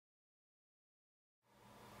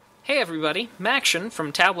Hey everybody, Macktion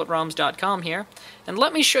from tabletroms.com here, and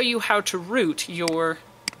let me show you how to root your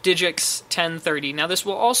Digix 1030. Now this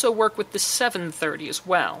will also work with the 730 as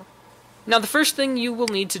well. Now the first thing you will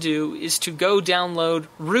need to do is to go download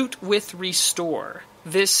Root with Restore.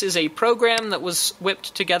 This is a program that was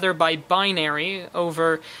whipped together by Binary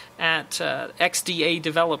over at XDA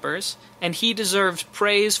Developers, and he deserves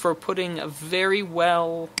praise for putting a very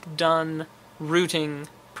well done rooting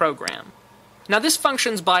program. Now this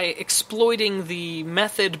functions by exploiting the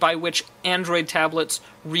method by which Android tablets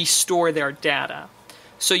restore their data.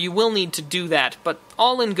 So you will need to do that, but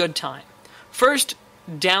all in good time. First,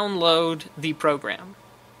 download the program.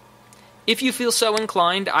 If you feel so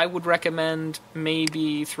inclined, I would recommend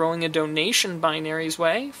maybe throwing a donation Binary's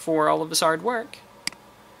way for all of this hard work.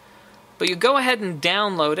 But you go ahead and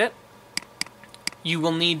download it. You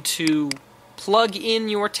will need to plug in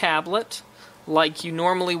your tablet like you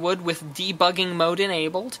normally would with debugging mode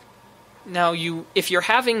enabled. Now, if you're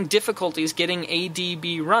having difficulties getting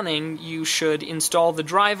ADB running, you should install the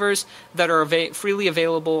drivers that are freely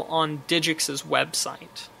available on Digix's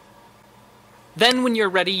website. Then when you're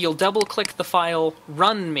ready, you'll double-click the file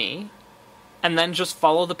Run Me, and then just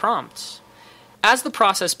follow the prompts. As the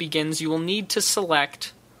process begins, you will need to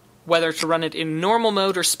select whether to run it in normal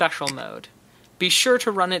mode or special mode. Be sure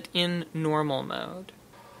to run it in normal mode.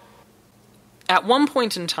 At one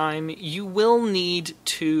point in time, you will need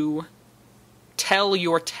to tell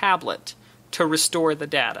your tablet to restore the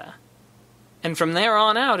data. And from there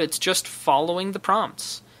on out, it's just following the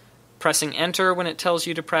prompts. Pressing Enter when it tells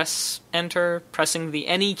you to press Enter, pressing the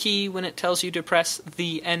any key when it tells you to press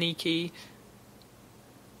the any key.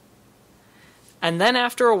 And then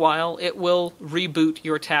after a while, it will reboot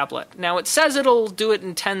your tablet. Now, it says it'll do it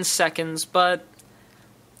in 10 seconds, but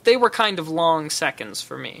they were kind of long seconds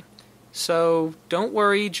for me. So don't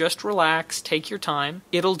worry, just relax, take your time.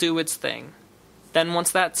 It'll do its thing. Then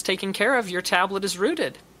once that's taken care of, your tablet is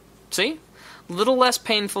rooted. See? A little less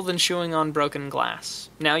painful than chewing on broken glass.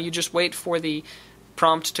 Now you just wait for the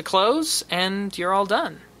prompt to close, and you're all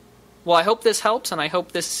done. Well, I hope this helps, and I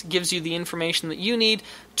hope this gives you the information that you need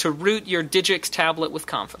to root your Digix tablet with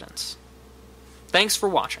confidence. Thanks for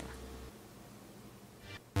watching.